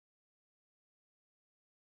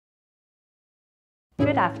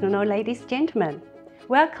Good afternoon, ladies and gentlemen.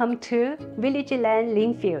 Welcome to Village Land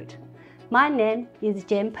Lindfield. My name is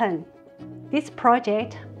Jen Peng. This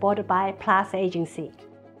project bought by Plus Agency.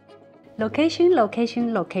 Location.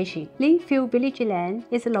 Lindfield Village Land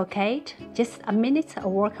is located just a minute's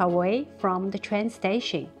walk away from the train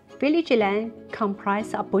station. Village Land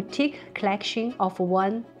comprises a boutique collection of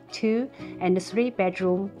 1, 2, and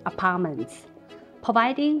 3-bedroom apartments,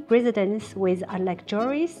 providing residents with a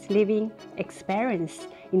luxurious living experience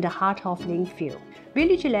in the heart of Lindfield.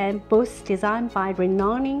 Village Land boasts design by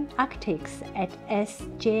renowned architects at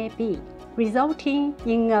SJB, resulting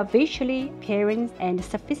in a visually appealing and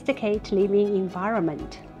sophisticated living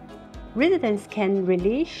environment. Residents can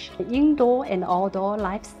relish the indoor and outdoor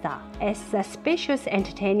lifestyle as a spacious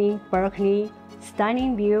entertaining balcony,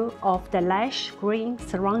 stunning view of the lush green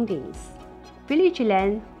surroundings. Village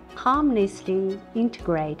Land harmoniously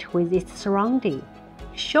integrate with its surrounding,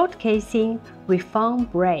 showcasing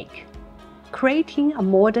refined brick, creating a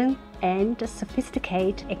modern and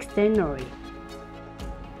sophisticated exterior.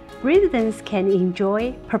 Residents can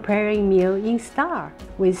enjoy preparing meals in style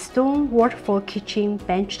with stone waterfall kitchen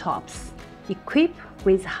benchtops, equipped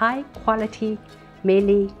with high-quality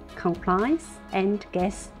Miele compliance and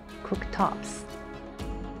gas cooktops.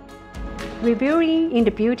 Reveling in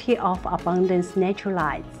the beauty of abundant natural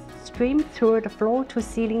light stream through the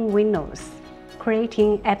floor-to-ceiling windows,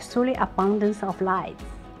 creating absolute abundance of light.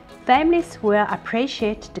 Families will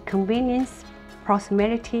appreciate the convenience,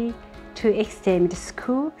 proximity to extended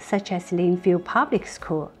schools such as Lindfield Public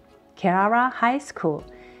School, Killara High School,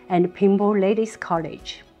 and Pimple Ladies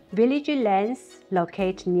College. Village Lands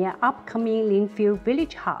located near upcoming Lindfield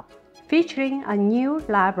Village Hub, featuring a new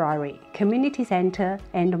library, community center,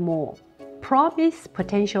 and more, promise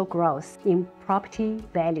potential growth in property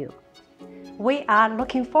value. We are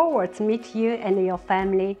looking forward to meet you and your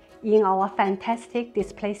family in our fantastic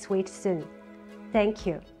display suite soon. Thank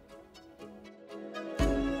you.